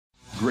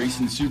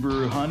Grayson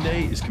Subaru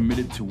Hyundai is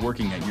committed to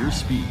working at your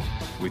speed,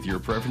 with your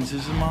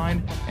preferences in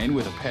mind, and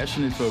with a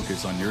passionate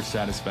focus on your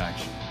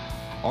satisfaction.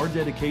 Our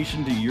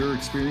dedication to your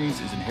experience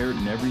is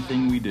inherent in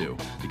everything we do,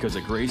 because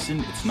at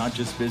Grayson, it's not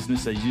just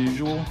business as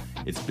usual,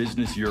 it's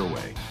business your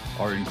way.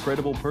 Our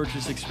incredible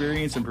purchase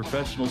experience and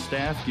professional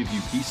staff give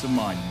you peace of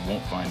mind you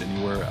won't find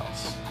anywhere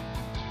else.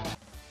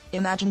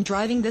 Imagine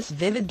driving this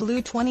vivid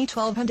blue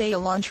 2012 Hyundai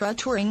Elantra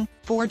Touring,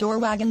 4-door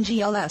wagon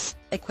GLS,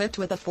 equipped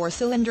with a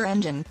 4-cylinder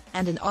engine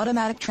and an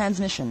automatic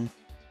transmission.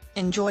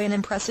 Enjoy an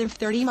impressive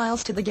 30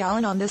 miles to the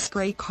gallon on this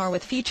great car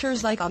with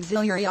features like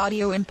auxiliary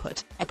audio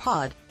input, a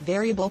pod,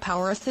 variable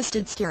power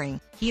assisted steering,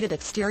 heated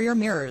exterior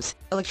mirrors,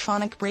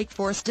 electronic brake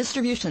force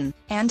distribution,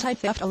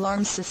 anti-theft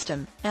alarm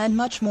system, and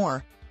much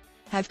more.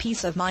 Have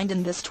peace of mind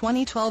in this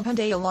 2012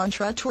 Hyundai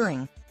Elantra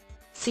Touring.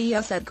 See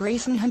us at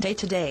Grayson Hyundai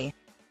today.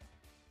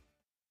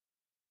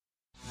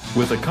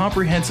 With a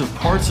comprehensive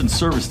parts and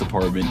service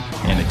department,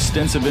 an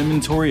extensive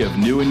inventory of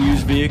new and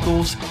used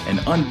vehicles, and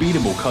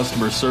unbeatable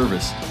customer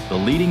service, the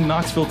leading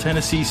Knoxville,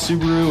 Tennessee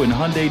Subaru and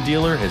Hyundai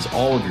dealer has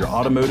all of your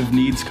automotive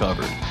needs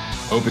covered.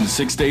 Open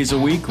 6 days a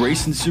week,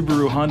 Grayson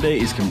Subaru Hyundai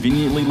is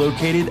conveniently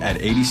located at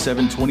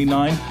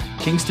 8729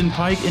 Kingston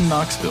Pike in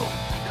Knoxville.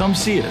 Come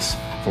see us.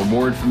 For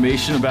more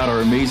information about our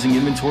amazing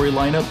inventory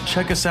lineup,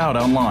 check us out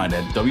online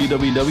at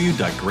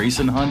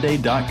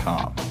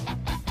www.graysonhyundai.com.